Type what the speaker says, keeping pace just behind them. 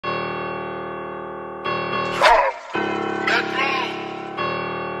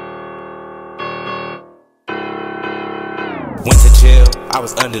I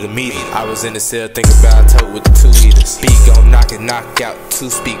was under the meter. I was in the cell thinking about tote with the 2 liters. Beat gon' knock out 2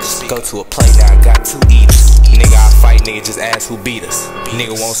 speakers. Go to a play now, I got 2 eaters. Nigga, I fight, nigga, just ask who beat us.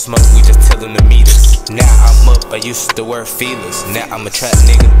 Nigga won't smoke, we just tell him to meet us. Now I'm up, I used to wear feelers. Now I'm a trap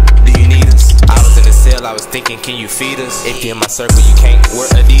nigga, do you need us? I was in the cell, I was thinking, can you feed us? If you're in my circle, you can't wear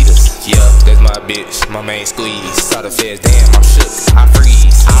Adidas. Yeah, that's my bitch, my main squeeze. Saw the feds, damn, I'm shook, I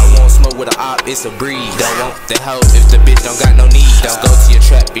freeze. I won't smoke with a op, it's a breeze. Don't want the hoe if the bitch don't got no need. Don't go to your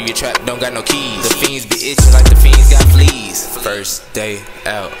trap if your trap don't got no keys. The fiends be itching like the fiends got fleas. First day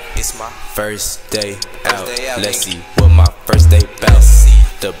out, it's my first day out. Let's see what my first day bout.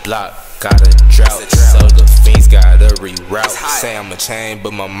 The block got a drought, so the fiends gotta reroute. Say I'm a chain,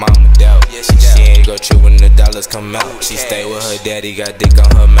 but my mama doubt. She ain't go chill when the dollars come out. She stay with her daddy, got dick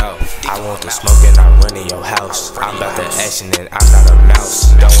on her mouth. I want the smoke and I run in your house. I'm about the action and I'm not a mouse.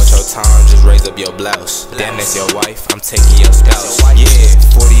 Don't want your time, just raise up your blouse. Damn, that's your wife, I'm taking your spouse. Yeah,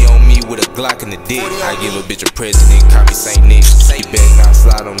 40 on me with a Glock in the dick. I give a bitch a present and call me Saint Nick. You better not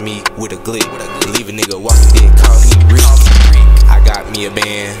slide on me with a glick. Leave a nigga walking dead, call me Rick. I got me a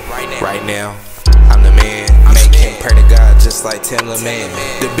band, right now, I'm the man. Make him pray to God just like Taylor Man.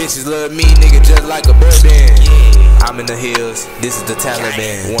 The bitches love me, nigga, just like a boy band. I'm in the hills, this is the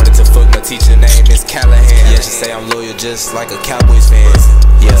Taliban. Wanted to fuck my teacher, name is Callahan. Yeah, she say I'm loyal just like a Cowboys fan.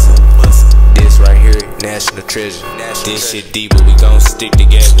 Yeah, this right here, national treasure. This shit deep, but we gon' stick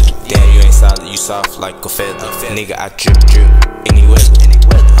together. Damn, you ain't solid, you soft like a feather. Nigga, I drip any weather.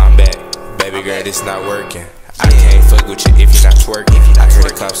 I'm back, baby girl, this not working. I can't fuck with you if you're not twerking. I heard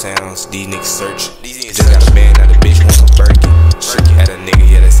the cop sounds, these niggas searching. Just got a band, now the bitch want a Birkin. At a nigga,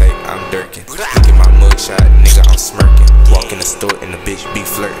 yeah, they say I'm dirkin'. Look at my mugshot, nigga, I'm smirking. Walk in the store and the bitch be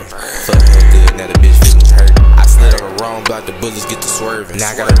flirting. Fuck her good, now the bitch feelings hurt. I slid on the wrong block, the bullets get to swerving. Now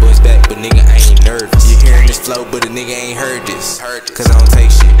I got a buzz back, but nigga, I ain't nervous. You hearing this flow, but a nigga ain't heard this. Cause I don't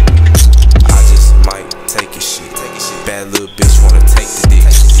take shit, I just might take your shit. Bad little bitch wanna take the dick.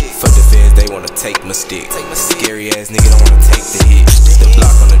 Fuck the feds, they wanna take my stick. Scary ass nigga don't wanna take the hit. The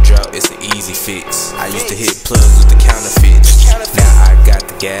block on the drought, it's an easy fix. I used to hit plugs with the counterfeits. Now I got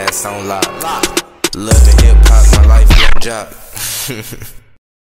the gas on lock. Loving hip hop, my lifelong job.